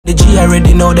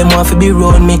already know them want to be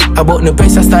round me. About no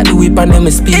press, I start the whip and them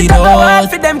speed out. It hard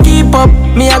for them keep up.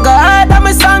 Me I go hard and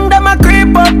my song them a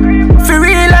creep up. For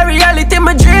real a reality,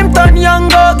 my dream turn young.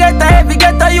 Go get a heavy,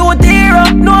 get a youth hero.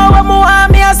 No one more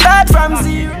want me, I start from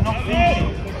zero. You're not thinking.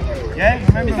 Yeah,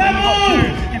 remember when you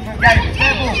got two different games.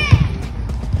 Careful.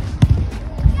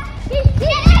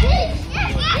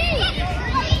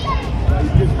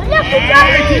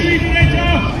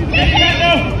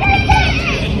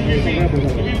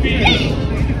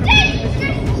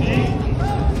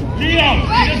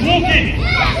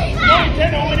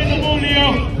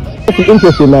 It's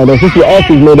interesting now though, since your arse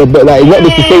is made up, but like, it's not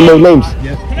just the same old names.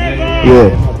 Yeah.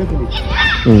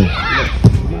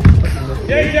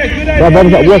 That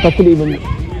was at work, I couldn't even...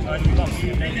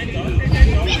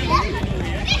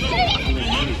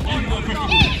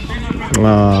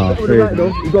 Ah, crazy. Right,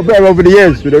 you got better over the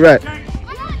years with the right.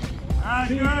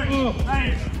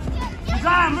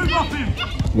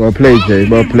 Well played, Jay,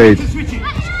 well played.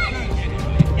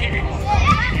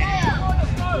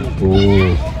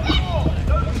 Ooh.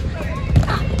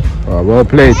 Oh, well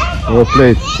played, well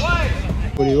played.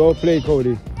 Cody, well played,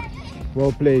 Cody.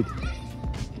 Well played.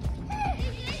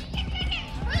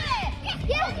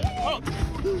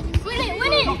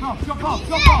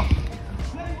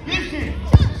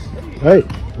 Hey,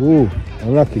 ooh,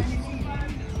 unlucky.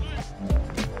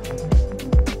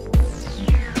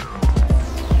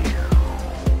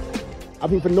 I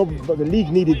think but the league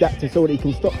needed that to so that he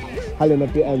can stop howling a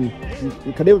bit and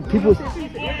because people.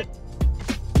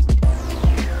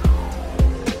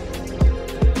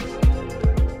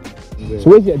 So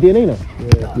where's it at DNA now?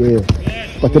 Yeah.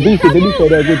 But to be fair,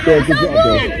 they're a good job there.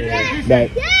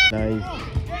 Like, nice.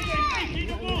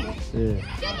 Yeah.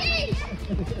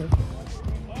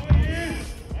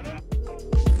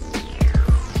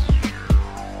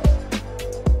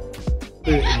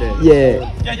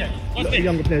 Yeah. What's the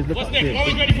younger players look up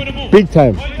to? Big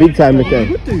time, look at.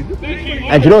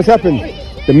 And you know what's happened?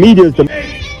 The media's the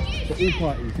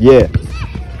yeah.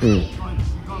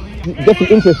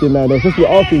 Definitely interesting now though, since your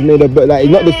arse is made up, but like,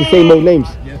 it's not just the same old names.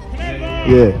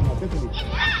 Yeah.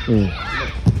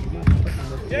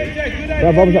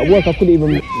 I was at work, I couldn't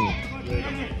even...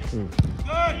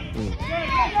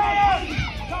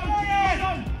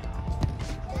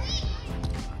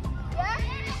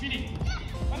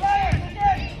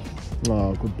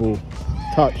 Oh, good ball.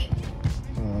 Touch.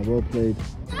 Well played.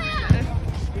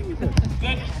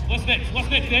 Good. What's next? What's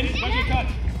next then? Where's your touch?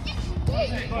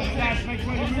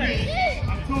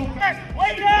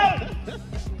 Wait down!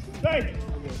 Stay!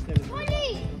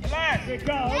 Relax!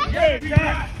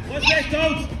 What's next,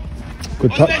 Coach?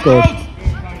 Good touch, Coach.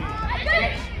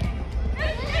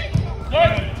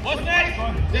 Good! What's next?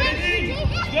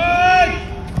 Good!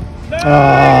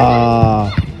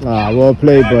 Well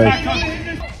played, boys.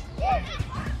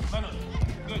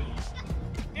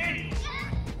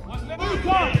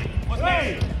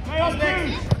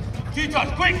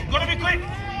 Quick, gotta be quick.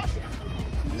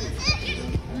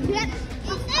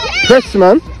 Press,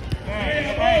 man.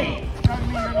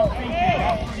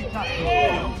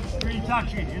 Three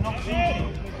touches, you're not thinking.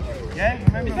 Yeah,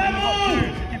 remember when you got two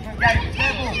different games.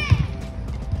 Careful.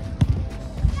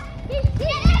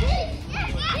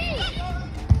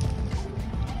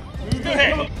 Go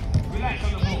ahead. Relax on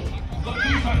the ball. Got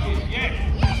two touches, yeah.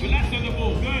 Relax on the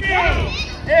ball.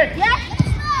 Good.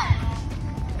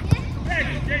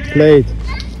 Played.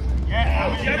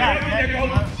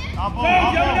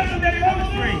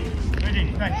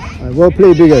 Well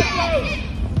played, Bigger.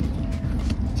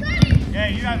 Yeah,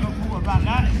 you haven't thought about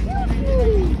that.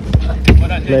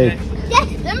 Played.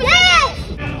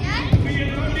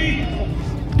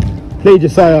 Play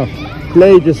Josiah.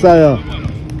 Play Josiah.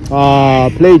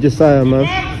 Play Josiah, man.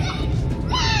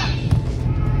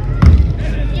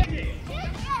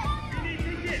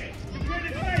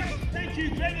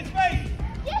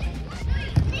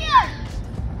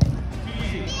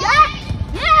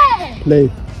 Play.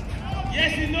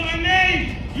 Yes, it's not a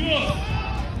name. Yours.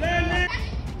 Learn it.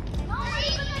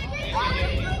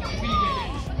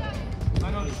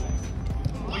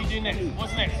 What are you doing next?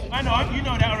 What's next? I know, you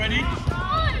know that already.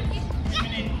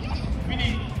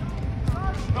 Vinny.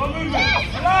 Don't move it.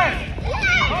 Alive.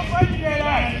 Don't fight me there,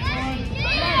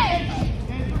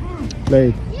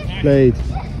 Played.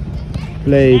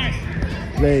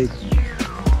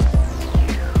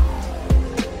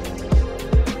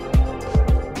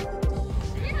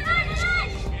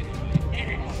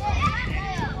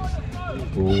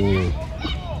 Ooh.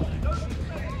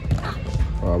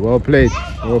 Well played.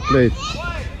 No,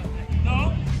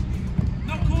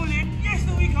 not calling. Yes,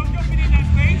 the week I'm jumping in that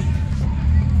space.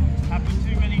 Happened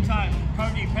too many times.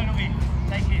 Poggy, penalty.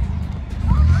 Take it.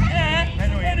 Yeah,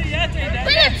 penalty. Yeah, take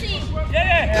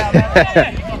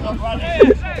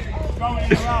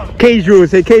Cage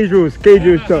rules, say cage rules,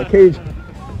 talk, cage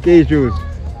rules.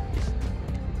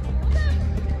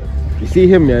 You see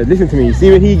him, yeah, listen to me, you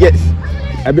see when he gets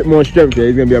a bit more strength, yeah,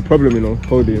 he's gonna be a problem, you know,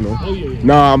 Cody, you know. Oh, yeah,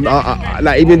 yeah. No,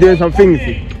 like he's been doing some things,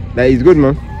 like he's good,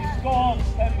 man. Score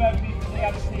 10 burpees for the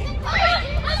other team.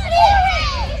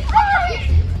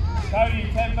 Cody,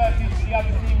 10 burpees for the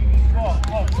other team. You can score.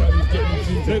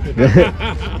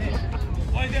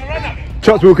 Oh, is it a runner?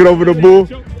 Chops walking over the ball.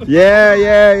 Yeah.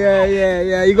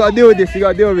 You gotta deal with this, you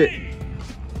gotta deal with it.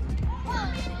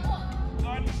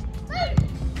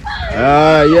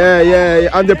 Yeah.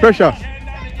 Under pressure.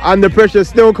 Under pressure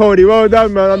still, Cody. Well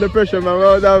done, man. Under pressure, man.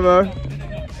 Well done, man.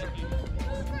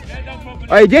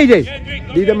 Hey,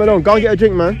 JJ. Leave them alone. Go and get a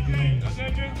drink, man.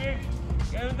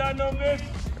 Get them done, miss.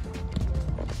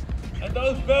 And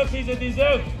those burpees are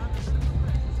deserved.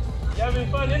 You're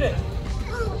having fun, innit?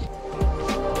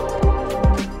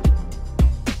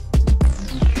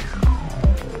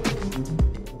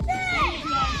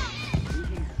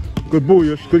 Good ball,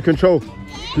 Yush. Good control.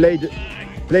 Play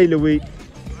the week.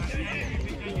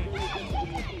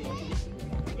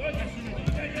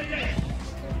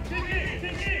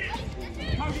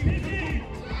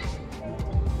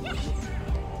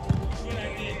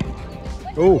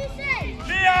 Oh.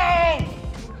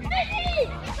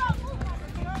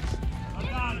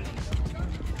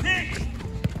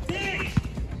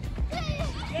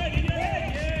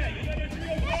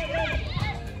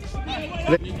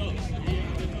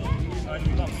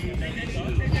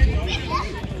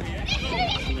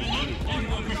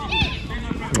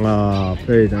 Ah,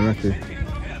 played and that's it.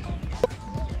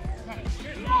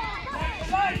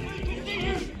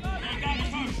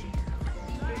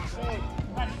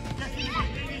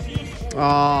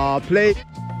 Ah, play.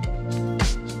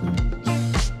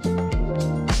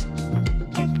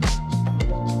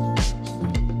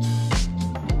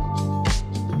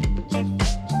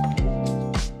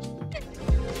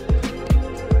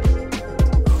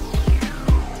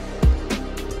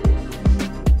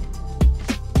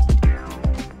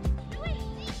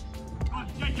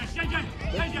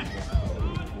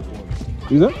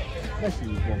 Is that?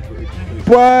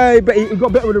 Boy, but he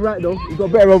got better with the right though. He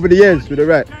got better over the years with the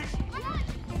right.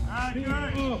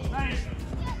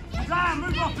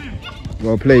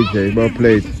 Well played, Jay. Well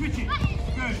played.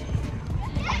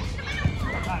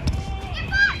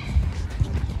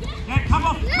 Come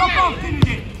off, drop off, finish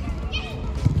it.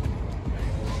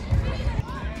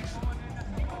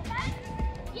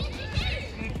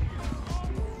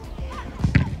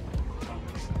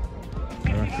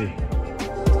 That's it.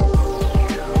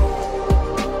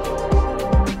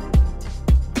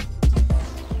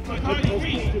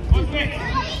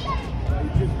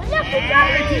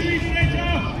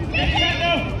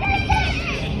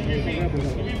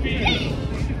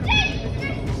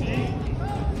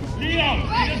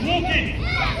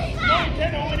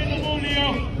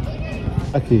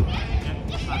 Okay.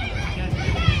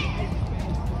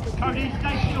 Cody,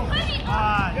 stay still.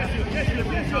 That's it.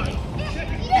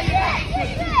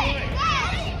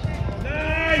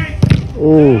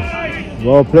 Oh,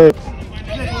 well played.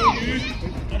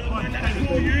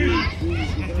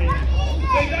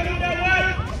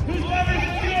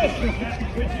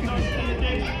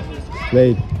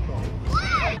 Played.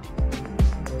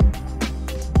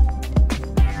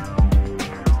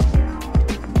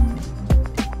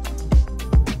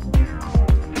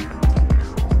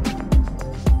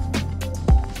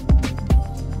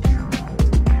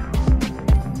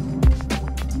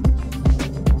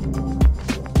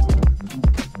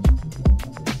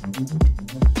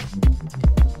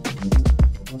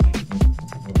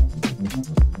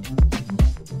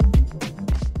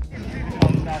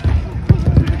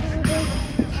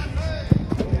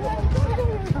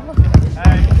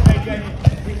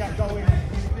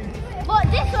 What,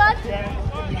 this one?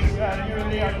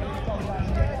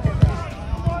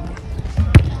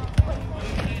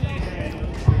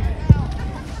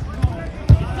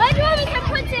 Where do you want me to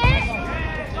put it?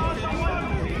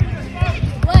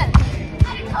 Where?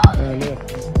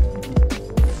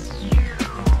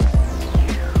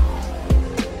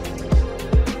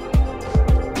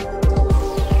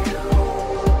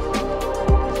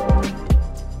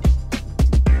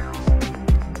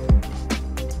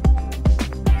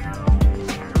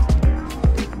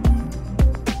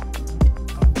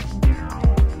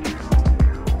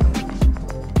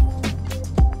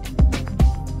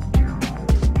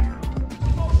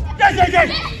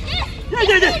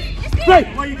 Play!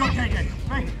 Where you go, JJ?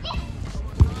 Play!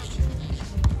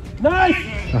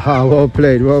 Nice! Aha, well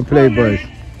played, boys.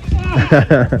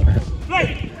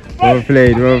 Play! Well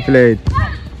played.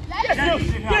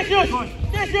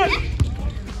 Yes,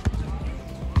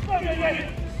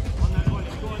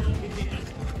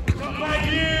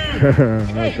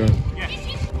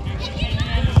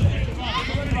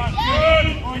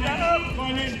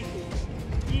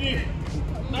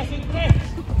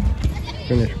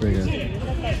 Finish, Poggy.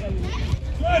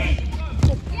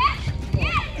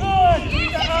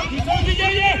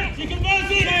 You can bounce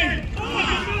it in!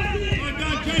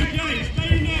 JJ, stay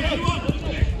in there, come on!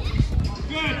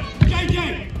 Good, JJ!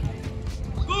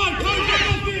 Go on, go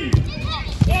JJ!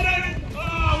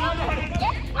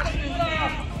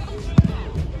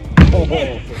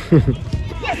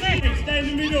 Stay in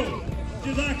the middle,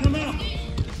 just that come out.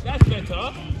 That's better.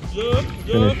 Good.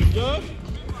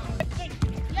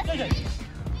 JJ!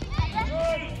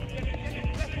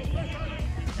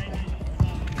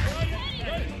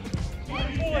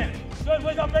 Good,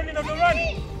 where's our bending on the run?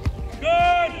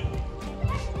 Good!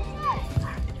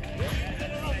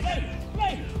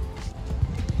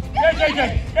 JJ!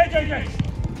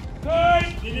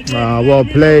 Good! Ah, well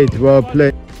played, well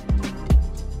played.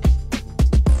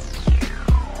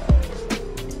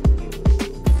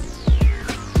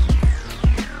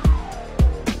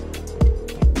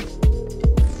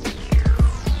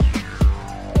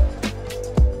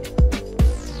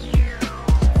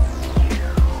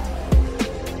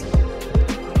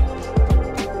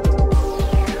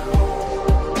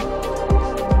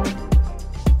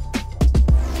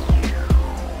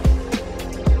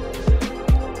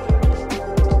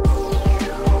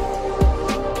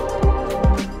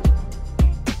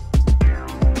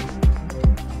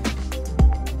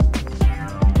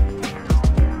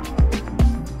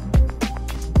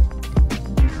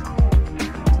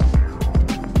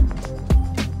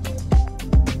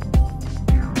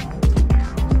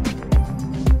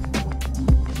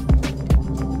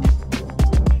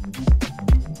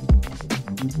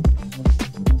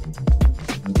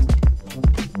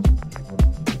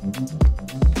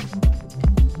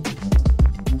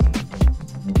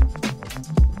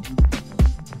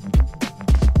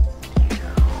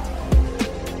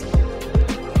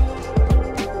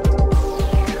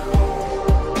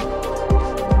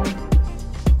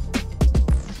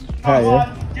 Hi,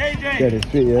 yeah? JJ! Get his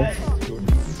feet, yeah?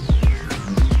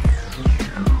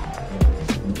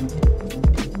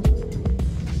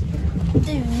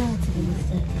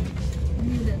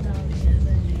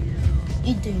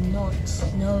 You do not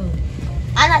know.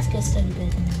 And that's good study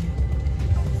bed.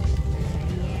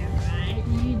 Yeah, right.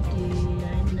 You do. I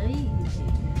know you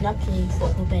do. Not playing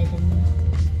football bed anymore.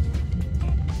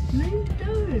 No, you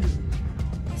don't.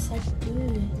 Yes, I do.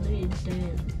 No, you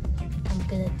don't. I'm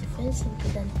good at defense. I'm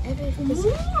good at everything.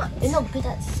 What? You're not good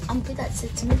at. I'm good at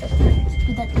setting up. I'm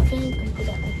good at defense. I'm good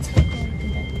at attack.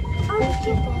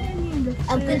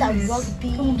 I'm good at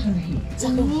rugby. So I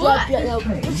can rugby and I'll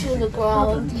put you on the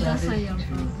ground. That's how you're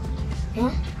from.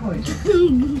 Huh?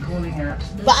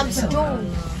 But I'm strong.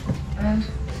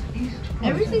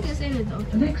 Everything you're saying is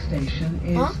okay. The next station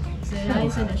is Huh? So now you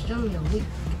said you're strong, you're weak.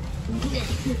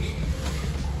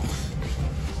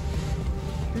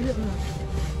 I don't know.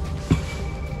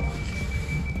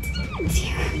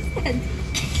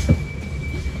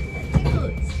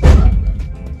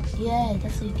 Yeah,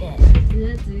 that's what you get.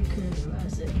 That's because I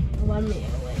said 1 meter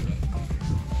away.